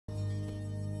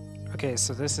Okay,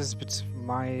 so this is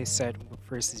my set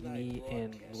versus me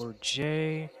and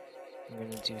LordJ. I'm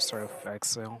gonna do start off with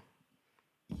Exile.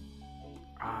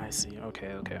 Ah, I see.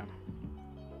 Okay, okay.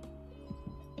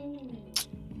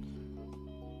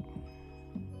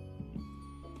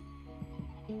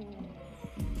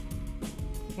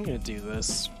 I'm gonna do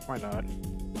this. Why not?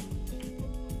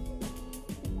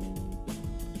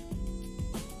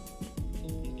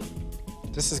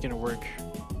 This is gonna work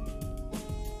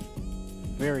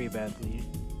very badly.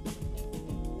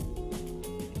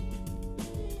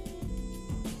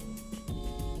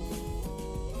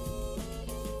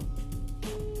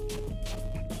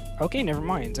 Okay, never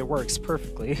mind. It works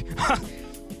perfectly.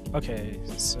 Okay,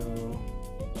 so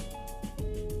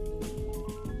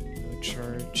no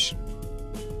charge.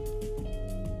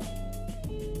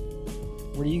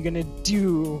 What are you gonna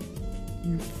do,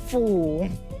 you fool?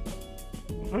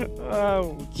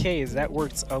 Okay, that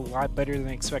works a lot better than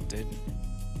expected.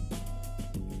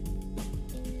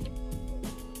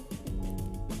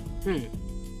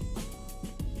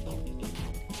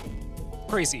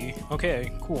 Crazy.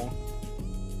 Okay, cool.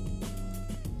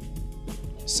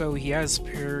 So he has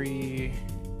parry,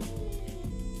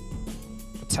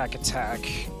 attack, attack.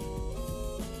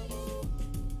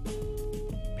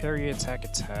 Parry, attack,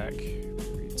 attack.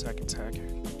 Parry, attack, attack.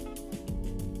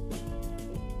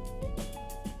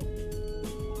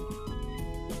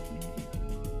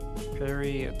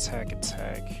 Parry, attack,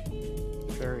 attack.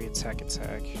 Parry, attack,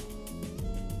 attack.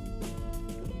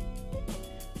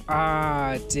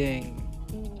 Ah, dang.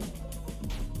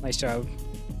 Nice job.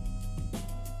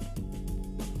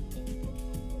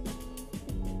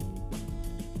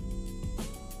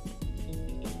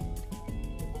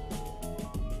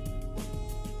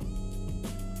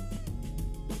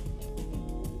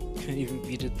 Couldn't even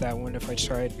beat it that one if I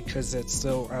tried because it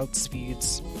still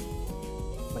outspeeds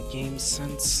my game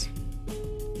sense.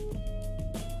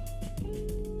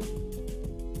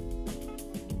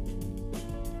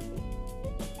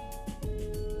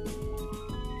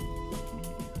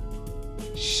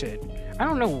 Shit. I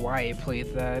don't know why I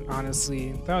played that,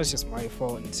 honestly. That was just my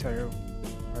fault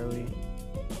entirely.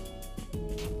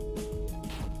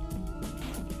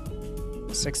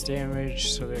 6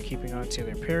 damage, so they're keeping on to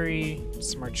their parry.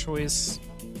 Smart choice.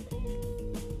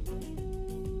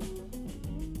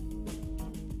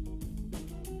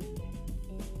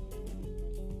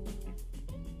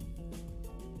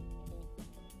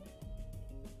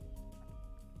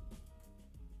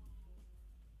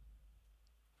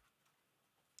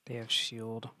 They have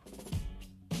shield.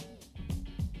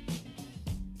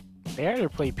 They either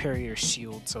play parry or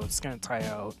shield, so it's gonna tie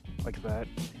out like that.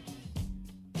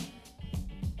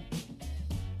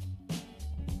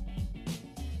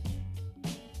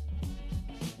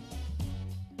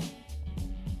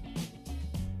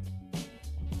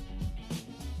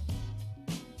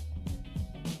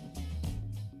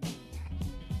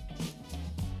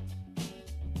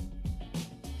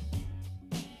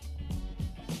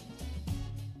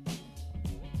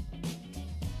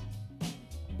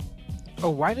 Oh,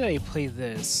 why did I play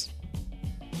this?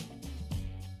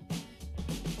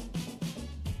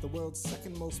 The world's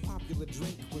second most popular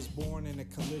drink was born in a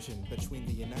collision between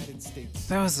the United States.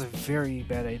 That was a very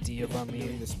bad idea by me.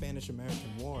 During the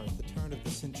Spanish-American War at the turn of the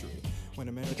century, when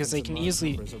Americans Because they can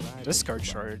easily arrived discard in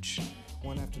Cuba. charge.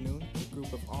 One afternoon, a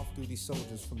group of off-duty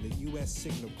soldiers from the U.S.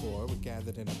 Signal Corps were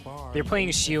gathered in a bar. They're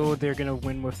playing shield, they're gonna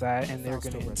win with that, and they're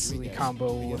gonna instantly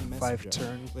combo with 5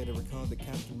 turn. Later recalled that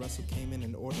Captain Russell came in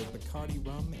and ordered Bacardi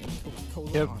rum and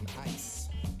Coca-Cola Yep. on ice.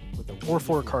 With a Or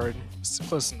 4 wonderful card. It's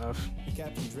close enough. The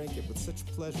captain drank it with such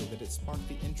pleasure that it sparked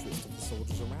the interest of the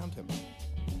soldiers around him.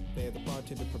 They had the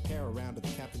bartender prepare a round of the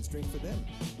captain's drink for them.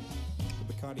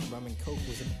 The Bacardi rum and Coke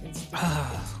was an instant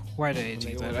hit. Why did I When do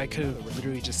they that? ordered I could have another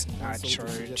literally round, just one not soldier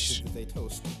charged. suggested that they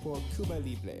toast for Cuba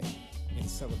Libre in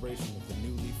celebration of the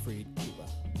newly freed Cuba.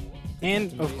 The And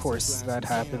captain of raised his course glass that and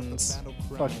sang out the happens. battle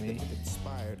cry Fuck that me. had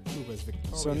inspired Cuba's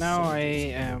victorious So now I soldiers in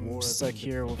the am War of stuck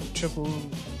here with triple.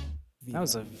 That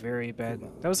was a Viva very bad.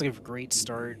 Cuba. That was like a great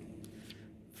start.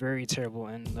 Very terrible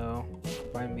end though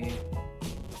by me.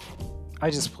 I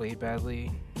just played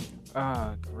badly.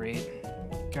 Ah, great.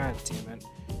 God damn it.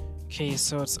 Okay,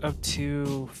 so it's up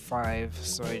to 5,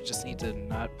 so I just need to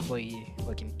not play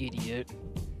like an idiot,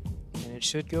 and it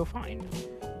should go fine.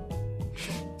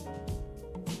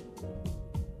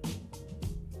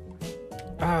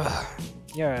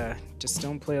 Yeah, just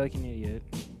don't play like an idiot.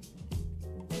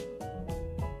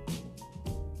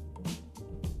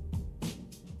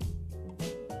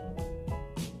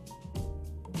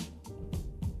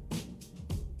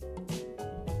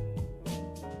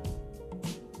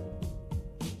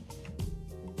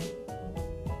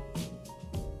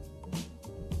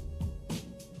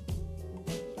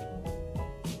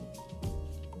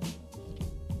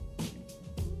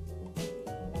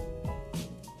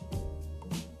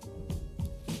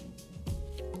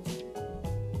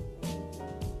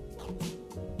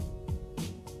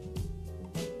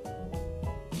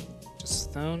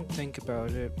 don't think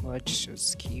about it. Let's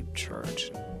just keep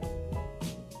charging.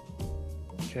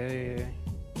 Okay.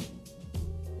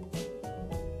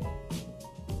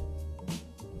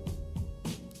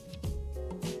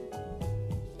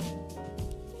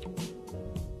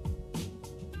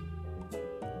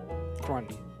 Come on.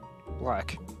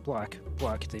 Black, black,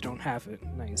 black. They don't have it.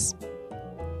 Nice.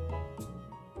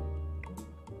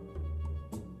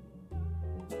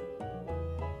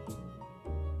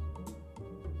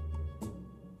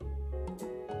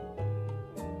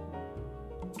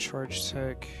 Charge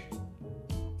tech.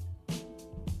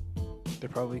 They're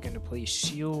probably going to play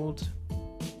shield.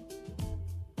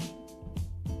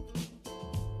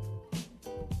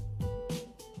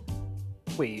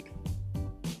 Wait.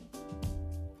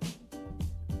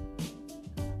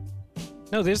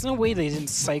 No, there's no way they didn't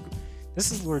cycle.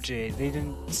 This is LordJ. They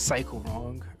didn't cycle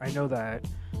wrong. I know that.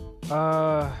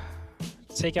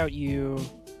 Take out you.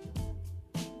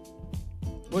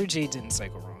 LordJ didn't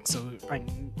cycle wrong, so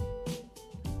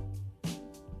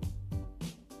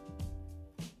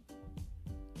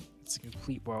it's a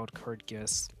complete wild card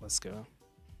guess. Let's go.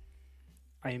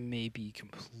 I may be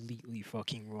completely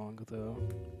fucking wrong though.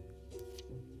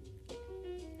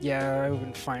 Yeah, I would have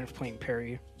been fine with playing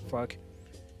parry. Fuck.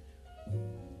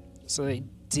 So they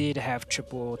did have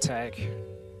triple attack.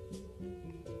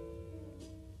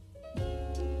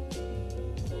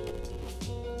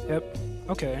 Yep.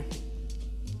 Okay.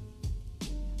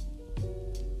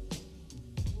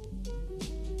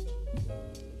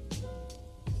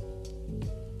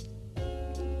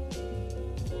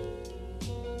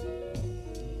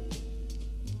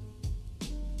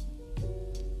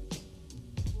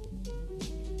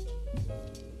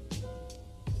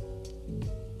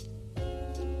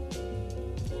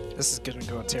 This is gonna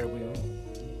go terribly well.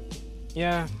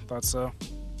 Yeah, thought so.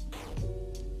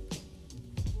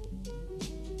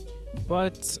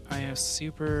 But I have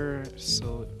super,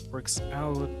 so it works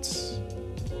out.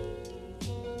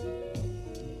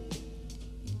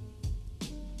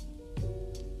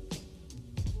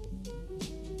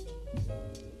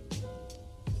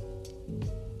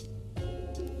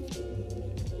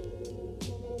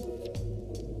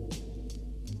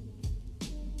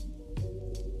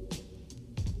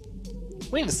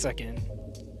 Wait a second.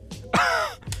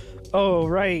 Oh,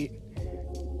 right.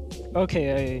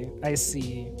 Okay, I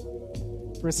see.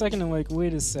 For a second, I'm like,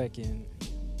 wait a second.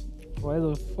 Why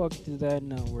the fuck did that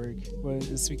not work? But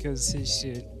it's because his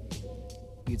shit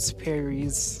beats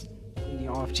parries in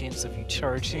the off chance of you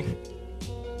charging.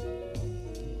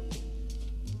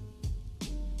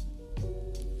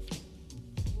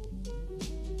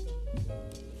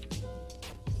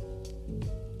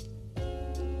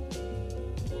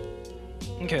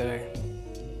 Okay.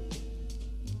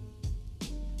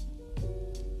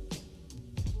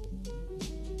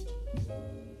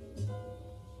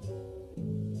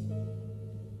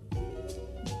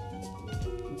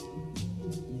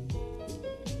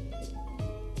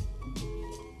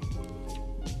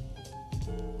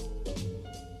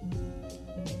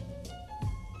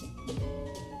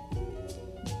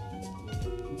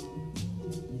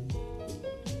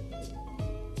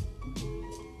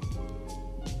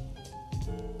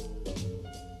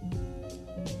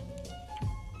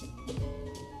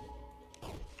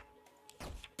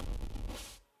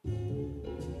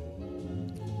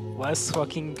 Let's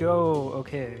fucking go.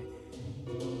 Okay.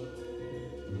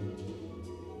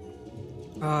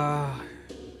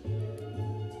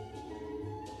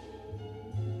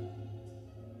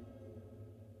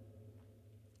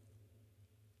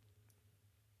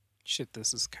 Shit,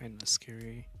 this is kind of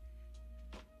scary.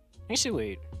 Actually,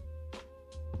 wait.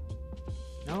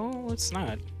 No, it's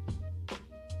not.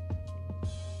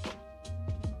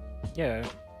 Yeah.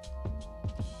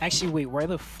 Actually, wait, why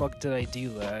the fuck did I do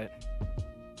that?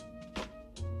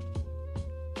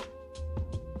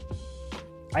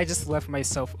 I just left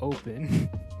myself open.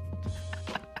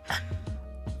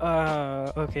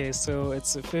 Okay, so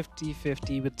it's a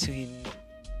 50-50 between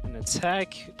an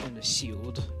attack and a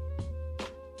shield.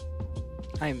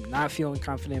 I am not feeling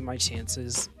confident in my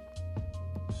chances.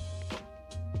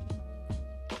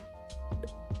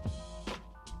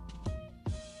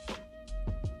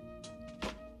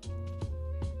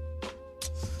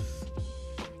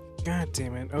 God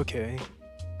damn it, okay.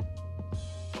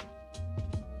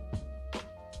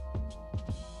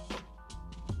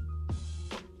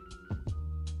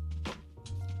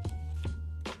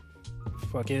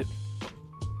 Fuck it.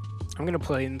 I'm gonna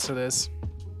play into this.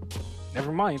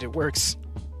 Never mind, it works.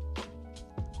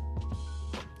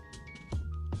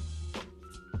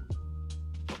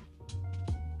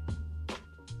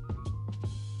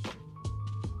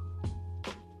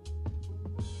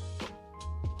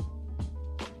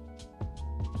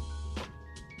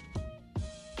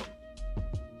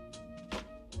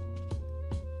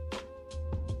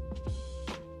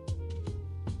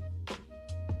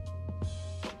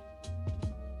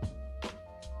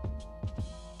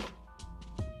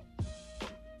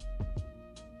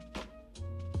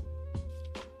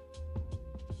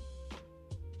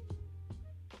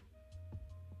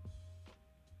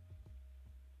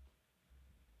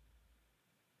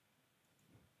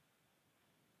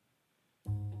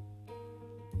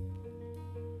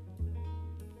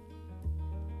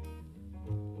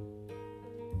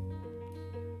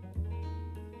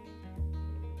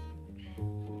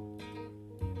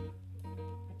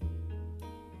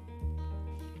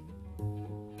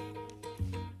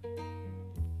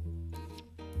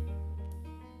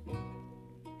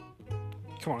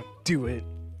 Come on, do it.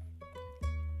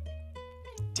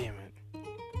 Damn it.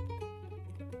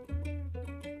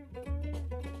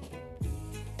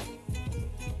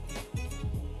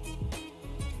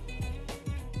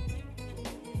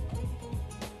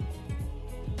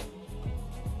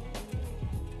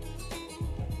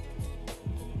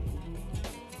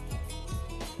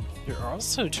 You're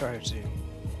also charging.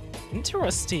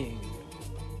 Interesting.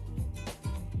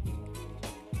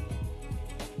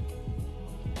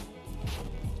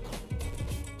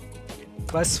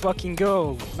 Let's fucking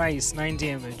go. Nice, 9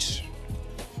 damage.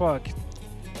 Fuck.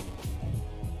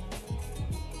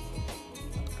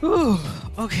 Ooh,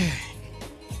 okay.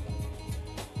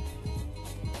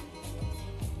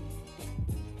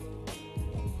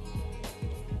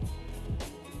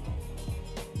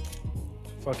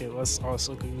 Fuck it, let's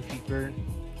also go Goofy Bird.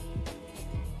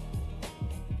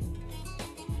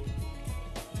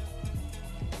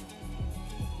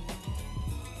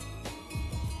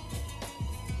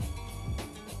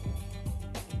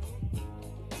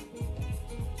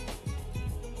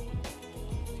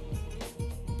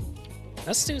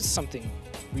 Let's do something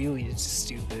really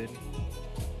stupid.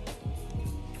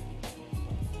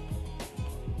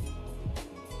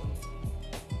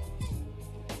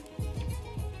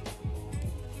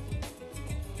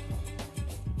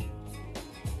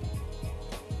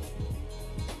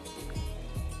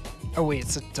 Oh wait,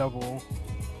 it's a double.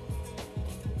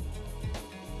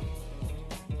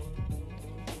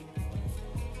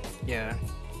 Yeah.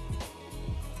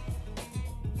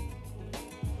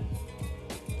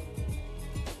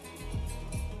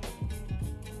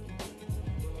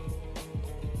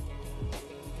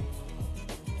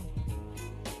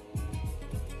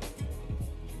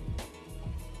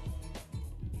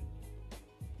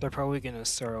 They're probably gonna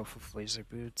start off with laser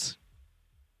boots.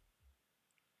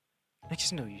 I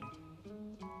just know you.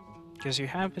 Because you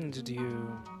happen to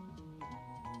do...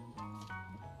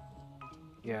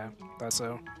 Yeah, thought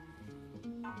so.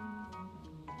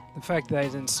 The fact that I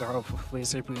didn't start off with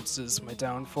laser boots is my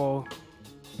downfall.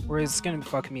 Or it's gonna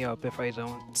fuck me up if I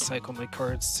don't cycle my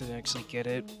cards to actually get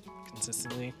it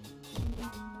consistently.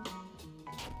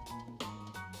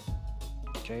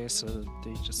 Okay, so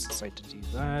they just decide to do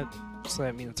that. So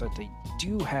that means that they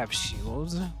do have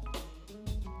shields.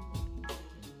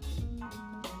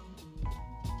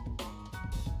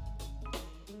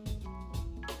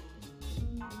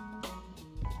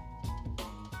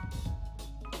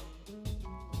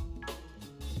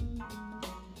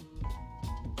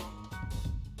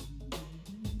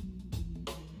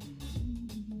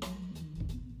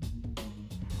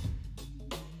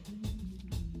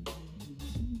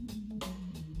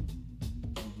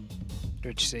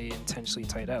 Which they intentionally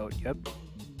tied out, yep.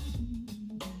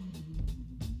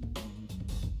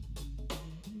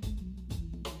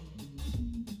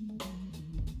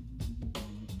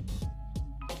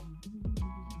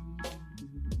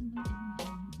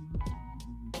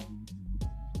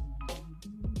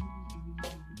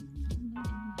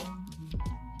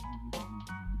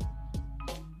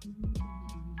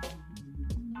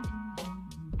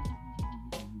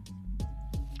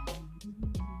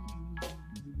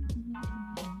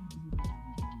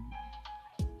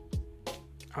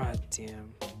 Ah,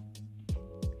 damn.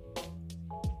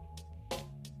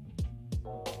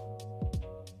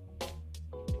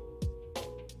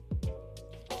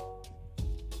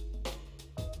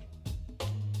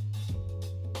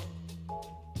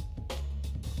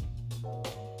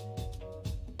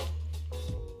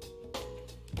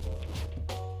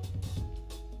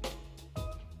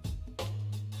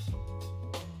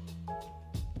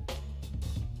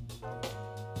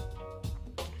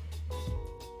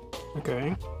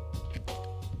 Okay.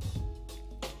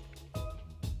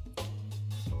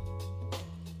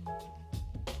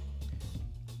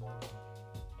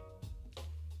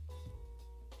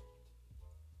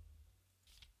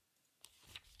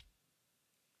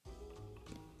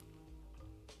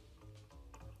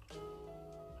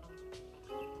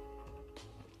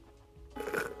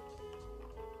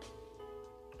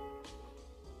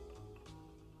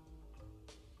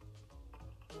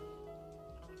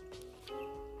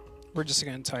 We're just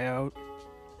gonna tie out.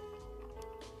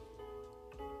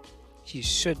 He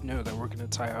should know that we're gonna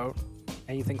tie out.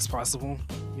 Anything's possible.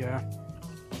 Yeah.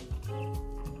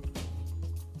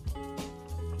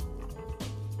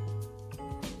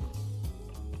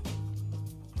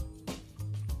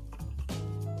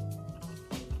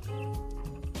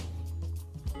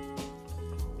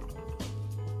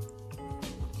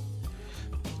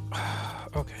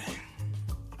 Okay.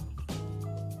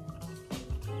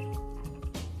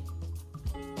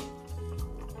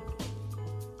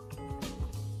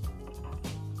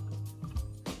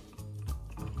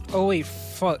 Oh wait,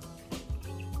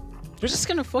 They're just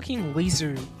gonna fucking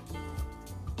laser.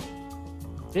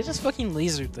 They just fucking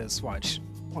lasered this. Watch.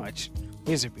 Watch.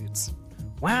 Laser boots.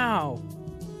 Wow.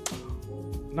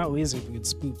 Not laser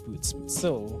boots, boot boots, but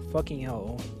still, fucking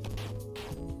hell.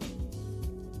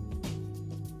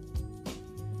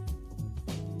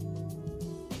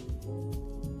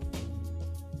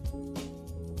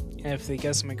 And if they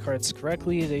guess my cards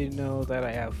correctly, they know that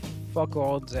I have fuck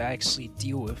all to actually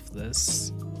deal with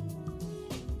this.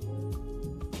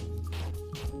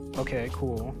 Okay,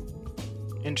 cool.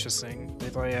 Interesting. They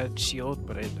thought I had shield,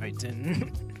 but I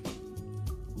didn't.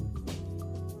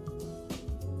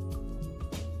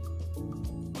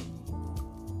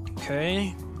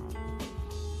 Okay.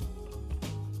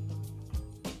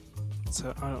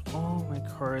 So out of all my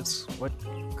cards, what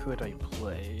could I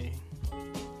play?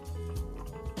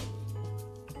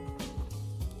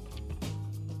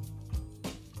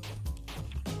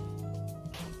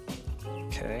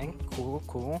 Okay,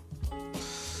 cool.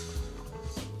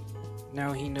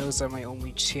 Now he knows that my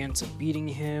only chance of beating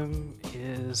him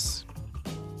is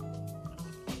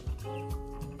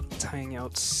tying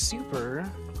out Super.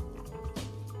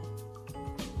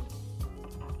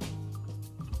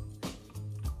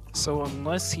 So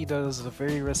unless he does the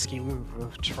very risky move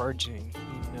of charging,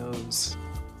 he knows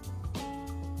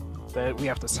that we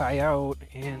have to tie out,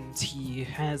 and he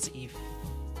has a...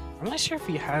 I'm not sure if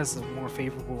he has a more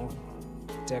favorable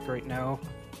deck right now.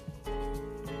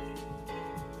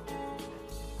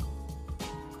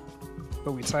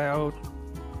 But we tie out.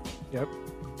 Yep.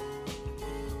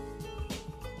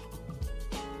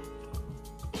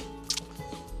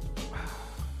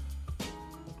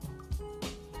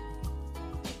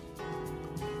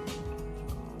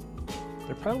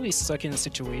 They're probably stuck in a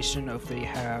situation of they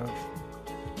have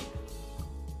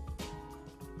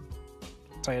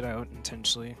tied out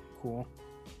intentionally. Cool.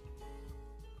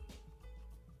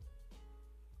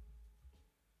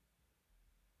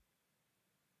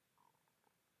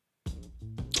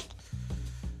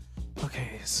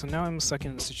 Okay, so now I'm stuck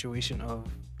in the situation of,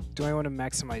 do I want to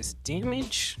maximize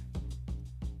damage?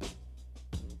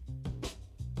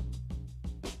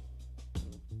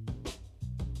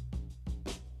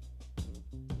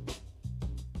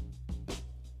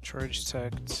 Charge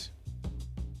tech.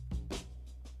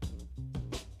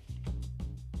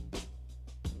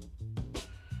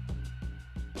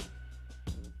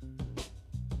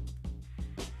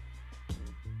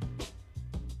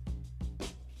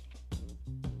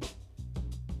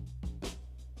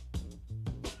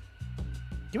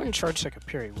 You wouldn't charge tech a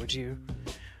parry, would you?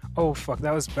 Oh fuck,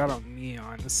 that was bad on me,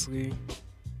 honestly.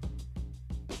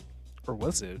 Or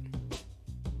was it?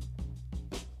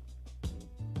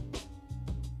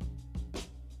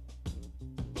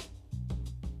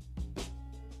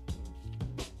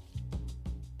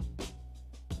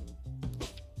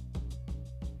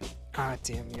 Ah,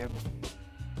 damn, yep.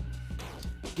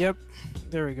 Yep,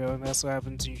 there we go. That's what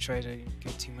happens when you try to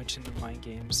get too much into mind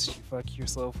games. You fuck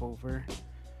yourself over.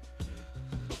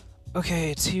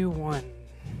 Okay, 2-1.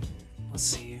 Let's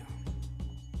see.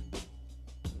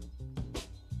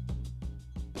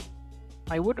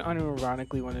 I would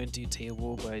unironically want to do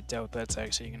table, but I doubt that's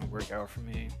actually going to work out for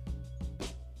me.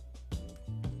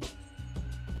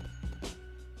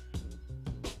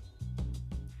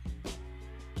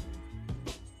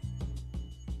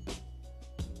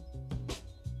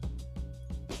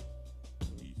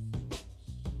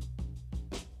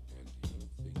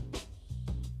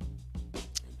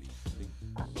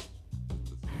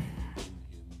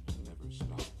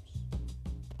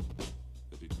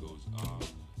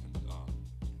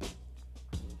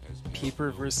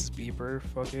 Peeper versus Beeper,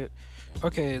 fuck it.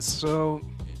 Okay, so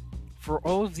for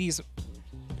all of these,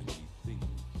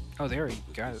 oh, they already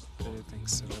got other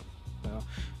things set up. No.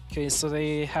 Okay, so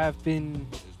they have been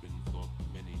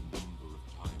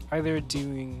either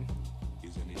doing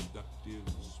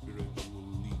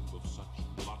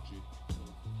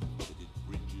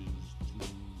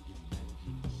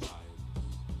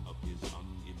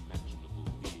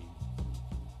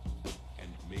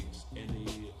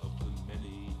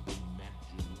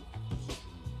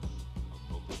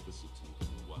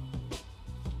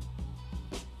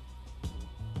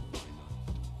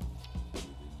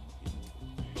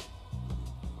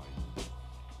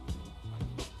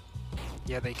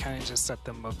yeah, they kind of just set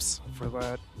them up for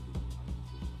that.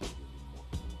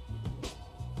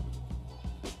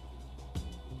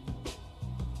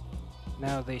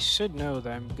 Now they should know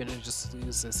that I'm gonna just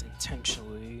lose this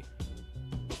intentionally,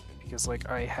 because like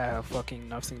I have fucking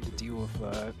nothing to deal with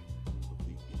that.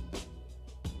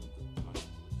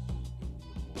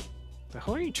 The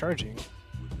hell are you charging?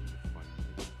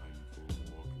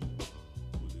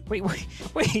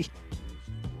 Wait.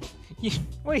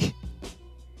 Wait.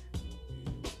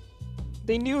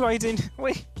 They knew I didn't.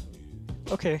 Wait.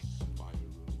 Okay.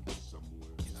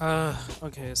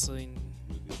 Okay, so they...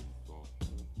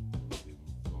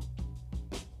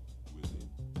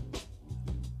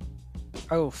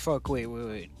 Oh, fuck,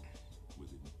 wait.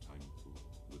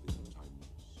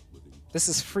 This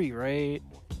is free, right?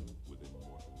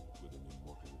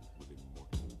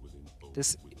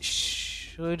 This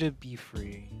should be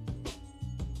free.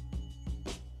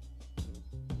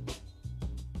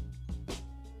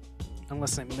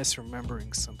 Unless I'm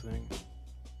misremembering something.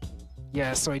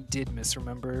 Yeah, so I did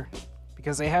misremember.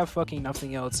 Because they have fucking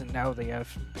nothing else and now they have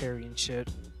parry and shit.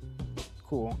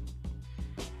 Cool.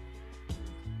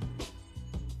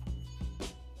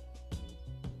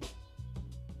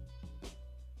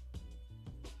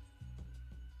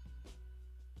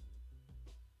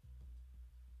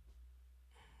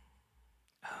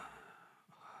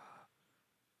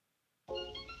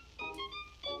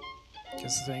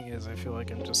 Because the thing is, I feel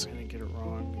like I'm just gonna get it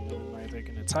wrong. I'm either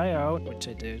gonna tie out, which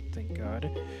I did, thank God.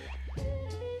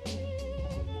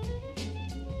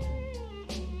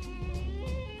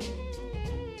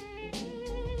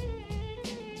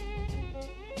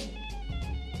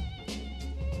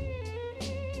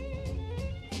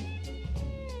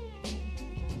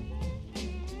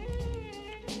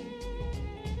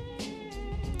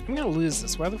 I'm gonna lose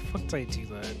this. Why the fuck did I do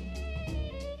that?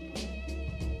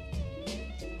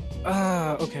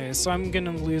 Okay, so I'm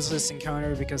gonna lose this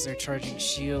encounter because they're charging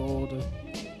shield.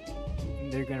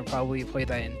 And they're gonna probably play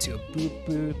that into a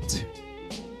boot.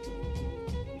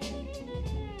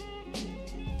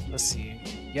 Let's see.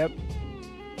 Yep.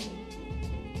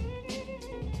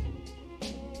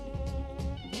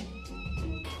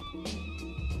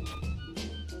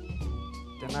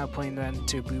 They're not playing that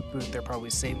into a boot. They're probably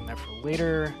saving that for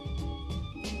later.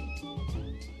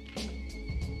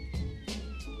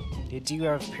 They do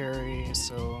have parry,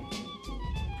 so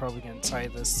probably gonna tie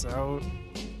this out.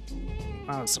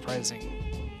 Wow, surprising.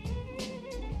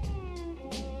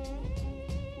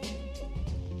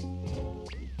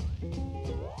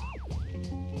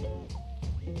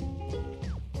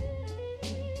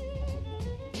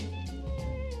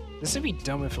 This would be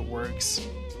dumb if it works.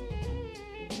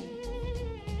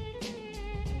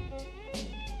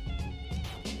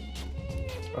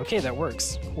 Okay, that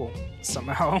works. Cool.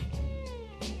 Somehow.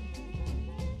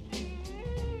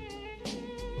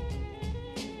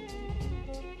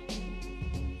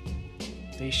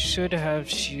 They should have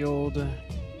shield.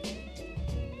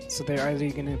 So they're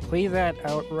either gonna play that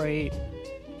outright,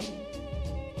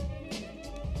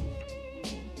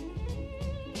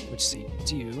 which they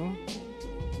do.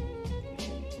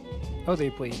 Oh,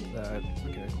 they played that.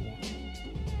 Okay, cool.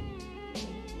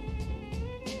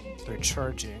 They're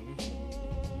charging.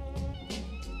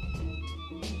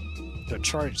 They're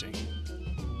charging.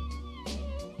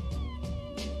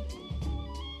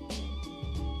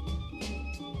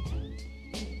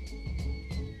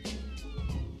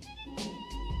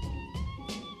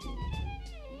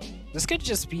 This could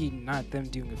just be not them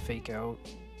doing a fake out.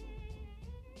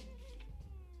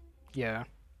 Yeah.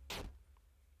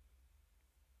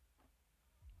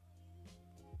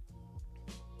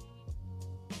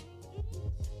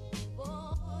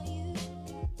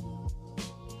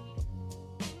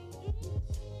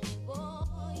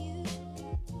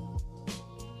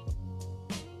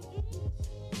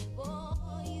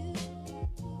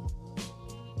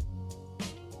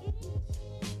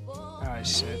 Ah,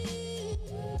 shit.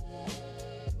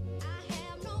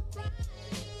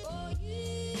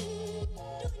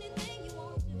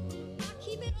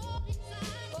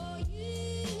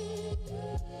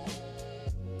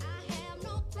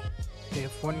 They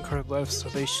have one card left, so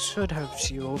they should have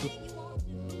shield.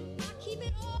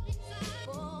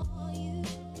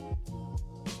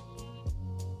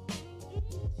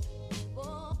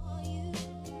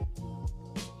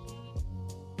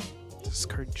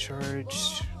 Discard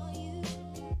charge.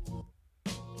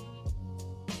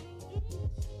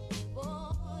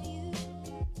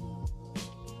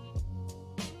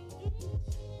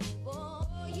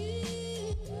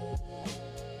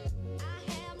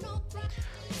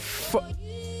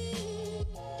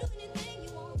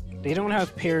 They don't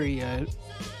have parry yet,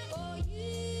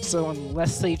 so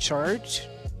unless they charge,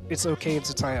 it's okay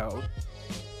to tie out.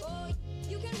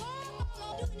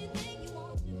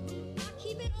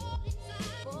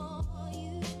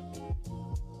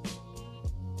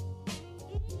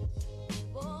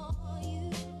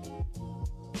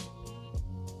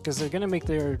 Because they're gonna make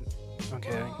their...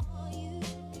 okay.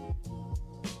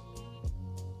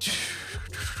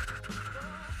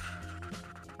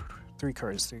 Three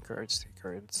cards.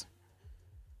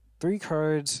 3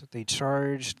 cards, they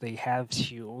charge, they have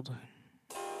shield.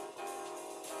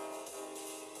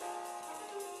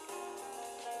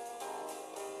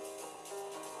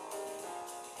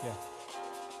 Yeah.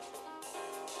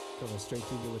 Coming straight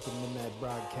to you with the midnight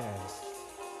broadcast.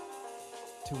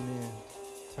 Tune in,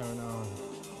 turn on,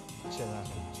 chill out.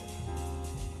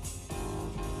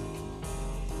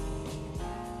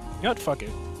 You know what? Fuck it.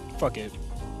 Fuck it.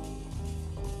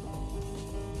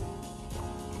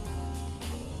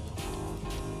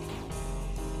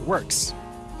 Works.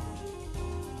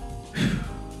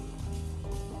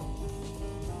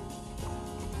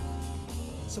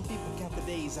 Some people count the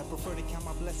days, I prefer to count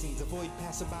my blessings. Avoid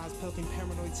passerbys, pelting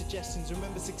paranoid suggestions.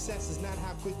 Remember, success is not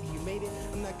how quickly you made it.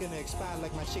 I'm not gonna expire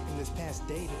like my chicken this past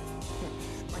dated.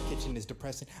 My kitchen is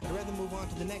depressing. I'd rather move on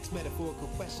to the next metaphorical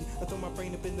question. I throw my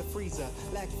brain up in the freezer,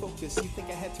 lack focus. You think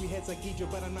I had 3 heads like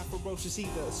Ghidra, but I'm not ferocious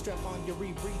either. Strap on your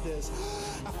rebreathers.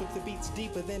 I flip the beats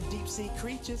deeper than deep sea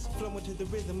creatures, flowing to the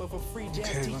rhythm of a free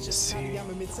jazz teacher. I'm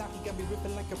a Mitsaki, got me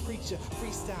ripping like a preacher,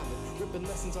 freestyling, ripping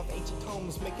lessons off ancient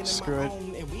tomes, making them my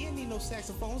own. And we ain't need no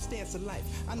saxophones, dance of life.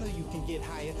 I know you can get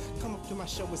higher. Come up to my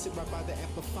show and sit right by the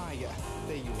amplifier.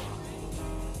 There you are.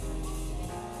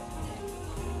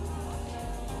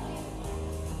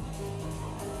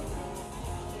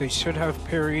 They should have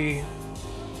parry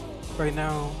right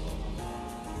now.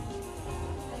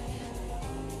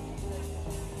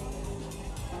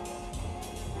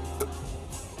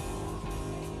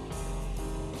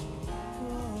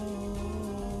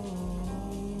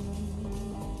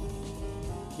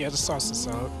 Yeah, just toss this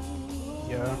out.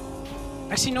 Yeah.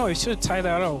 Actually, no, I should have tied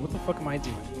that out. What the fuck am I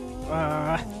doing?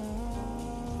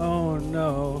 Oh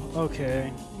no.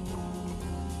 Okay.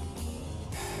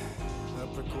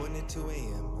 Up recording at 2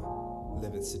 a.m.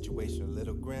 Living situation a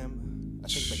little grim. I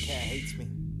think the cat hates me.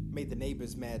 Made the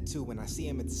neighbors mad too. When I see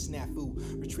him, it's a snafu.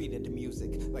 Retreat into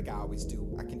music like I always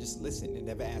do. I can just listen and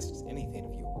never ask anything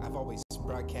of you. I've always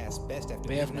broadcast best after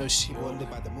they have no shield. Live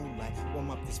by the moonlight,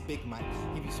 warm up this big mic,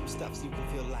 give you some stuff so you can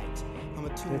feel light. I'm a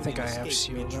They think I have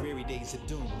shield. Dreary days of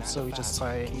doom, So we just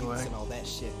tie it anyway. And all that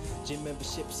shit. Gym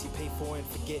memberships you pay for and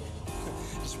forget.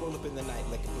 Just roll up in the night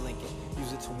like a blanket.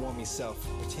 Use it to warm yourself.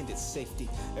 Pretend it's safety.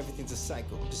 Everything's a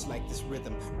cycle, just like this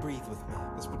rhythm. Breathe with me.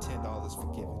 Let's pretend all is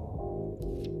forgiven.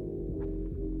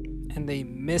 And they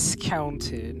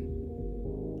miscounted.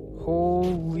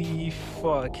 Holy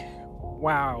fuck.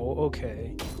 Wow,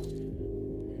 okay.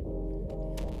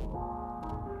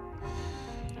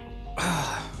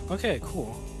 Okay,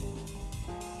 cool.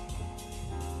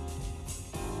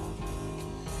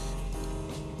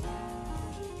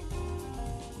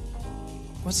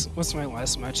 What's my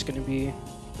last match gonna be?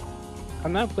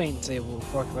 I'm not playing table,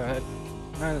 fuck that.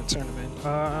 Not in a tournament.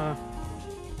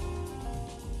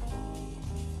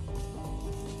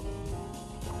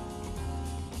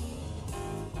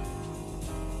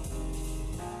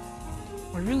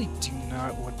 I really do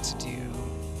not want to do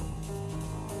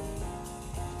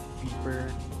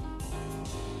Beeper.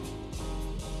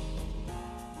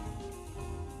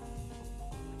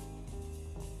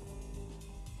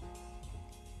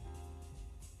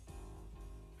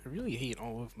 I really hate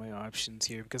all of my options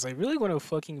here because I really want to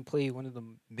fucking play one of the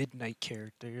midnight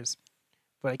characters,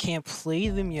 but I can't play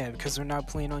them yet because they're not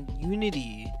playing on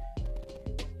Unity.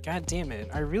 God damn it,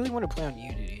 I really want to play on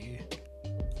Unity.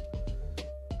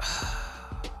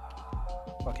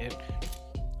 Fuck it.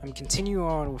 I'm continuing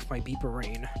on with my Beeper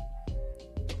Rain.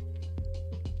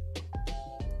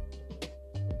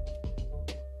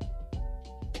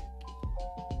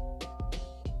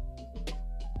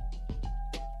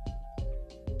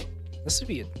 This would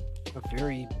be a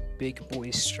very big boy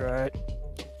strat.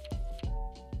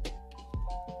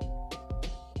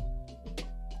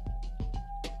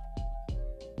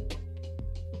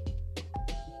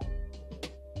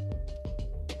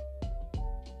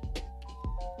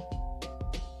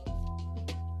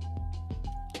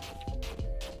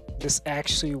 This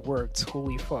actually worked.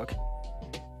 Holy fuck.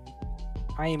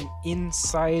 I am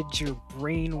inside your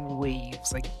brain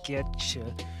waves. I getcha.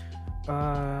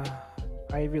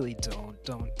 I really don't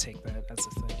take that as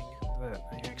a thing that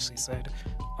I actually said.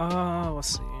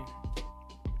 Let's see.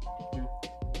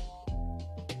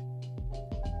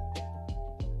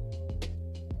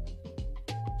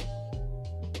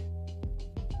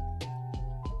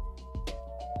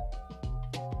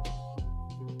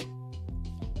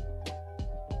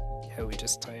 Yeah, we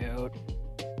just tie out.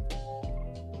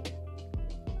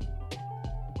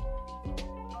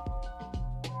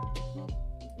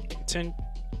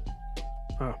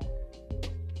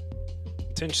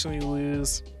 Intentionally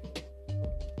lose.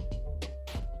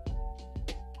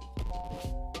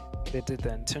 They did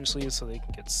that intentionally so they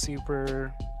can get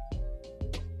super.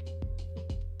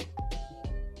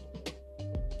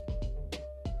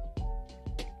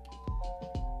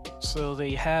 So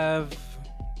they have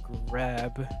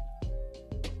grab.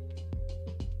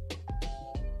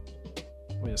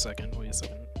 Wait a second.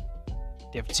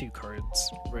 They have 2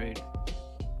 cards, right?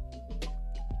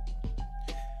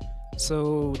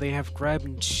 So they have grab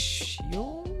and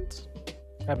shield?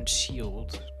 Grab and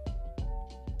shield.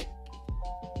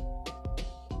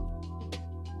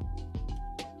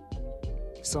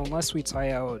 So unless we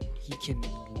tie out, he can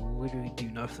literally do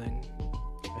nothing,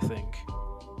 I think.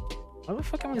 Why the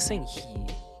fuck am I saying he?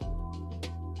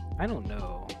 I don't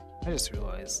know. I just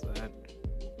realized that.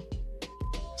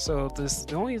 So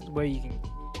the only way you can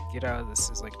get out of this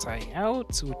is like tying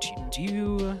out, so what you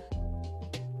do...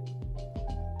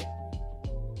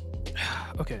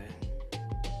 Okay.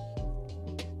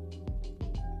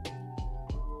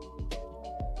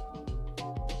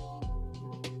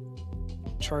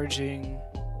 Charging.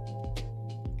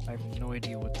 I have no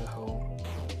idea what the hell.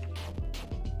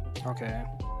 Okay.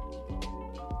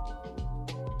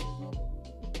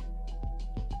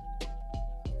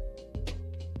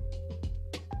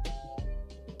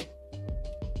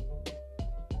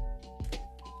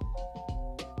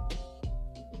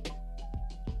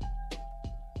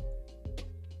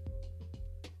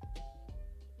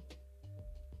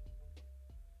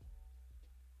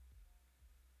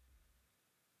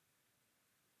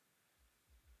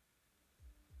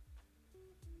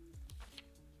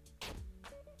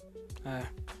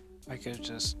 I could have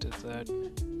just did that.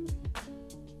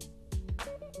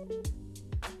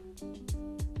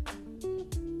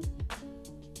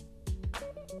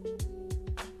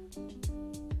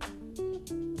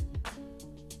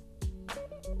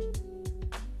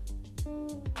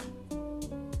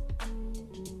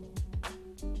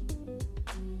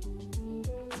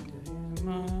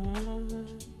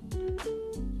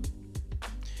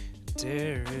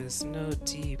 There is no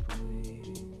deep way.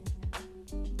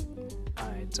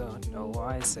 I don't know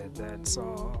why I said that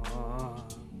song.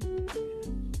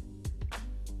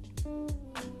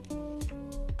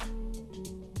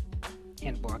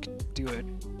 Hand block. Do it.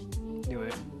 Do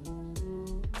it.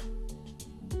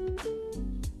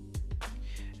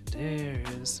 There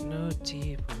is no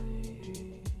deep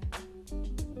way.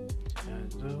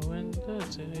 And the window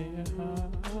to your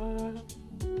heart.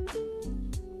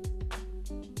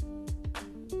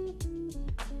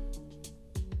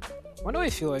 Why do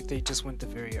I feel like they just went the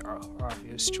very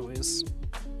obvious choice?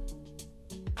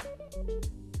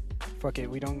 Fuck it,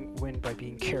 we don't win by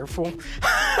being careful.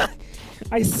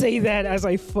 I say that as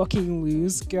I fucking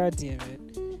lose. God damn it.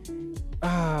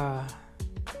 Ah.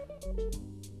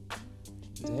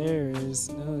 There is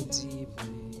no deep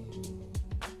way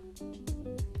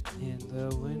in the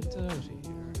window to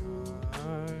your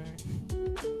heart.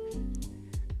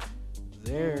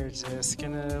 They're just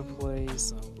gonna play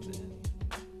something.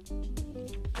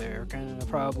 They're gonna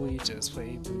probably just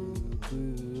play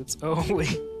boots. Oh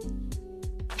wait.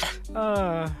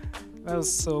 That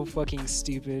was so fucking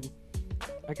stupid.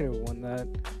 I could have won that.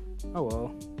 Oh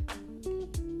well.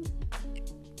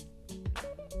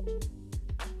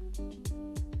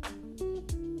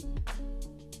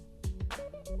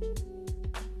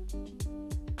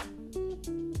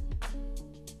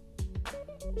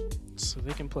 So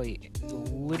they can play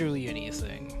literally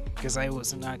anything, because I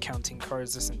was not counting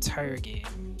cards this entire game.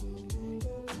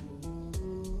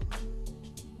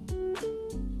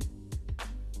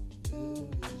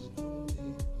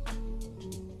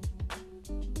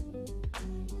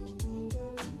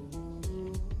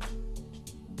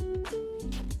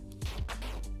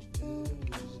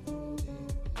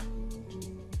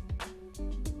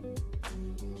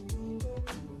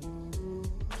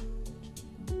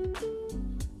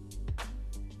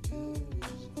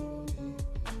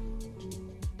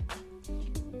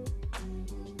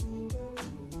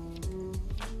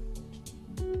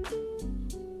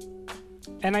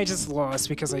 And I just lost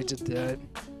because I did that.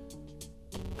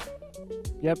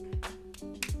 Yep.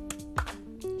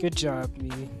 Good job,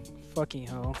 me. Fucking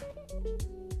hell.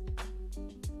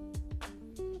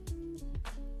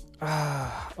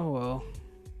 Oh well.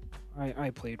 I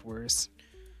played worse.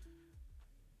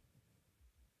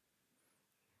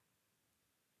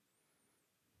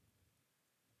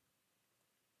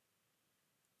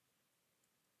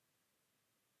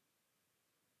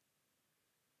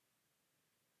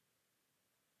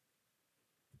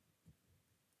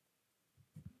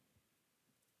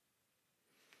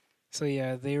 So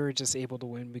yeah, they were just able to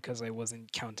win because I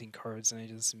wasn't counting cards and I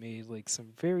just made like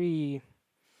some very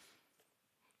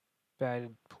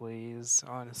bad plays,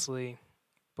 honestly.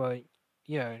 But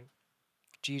yeah,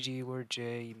 GG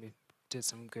LordJ, you did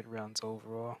some good rounds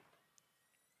overall.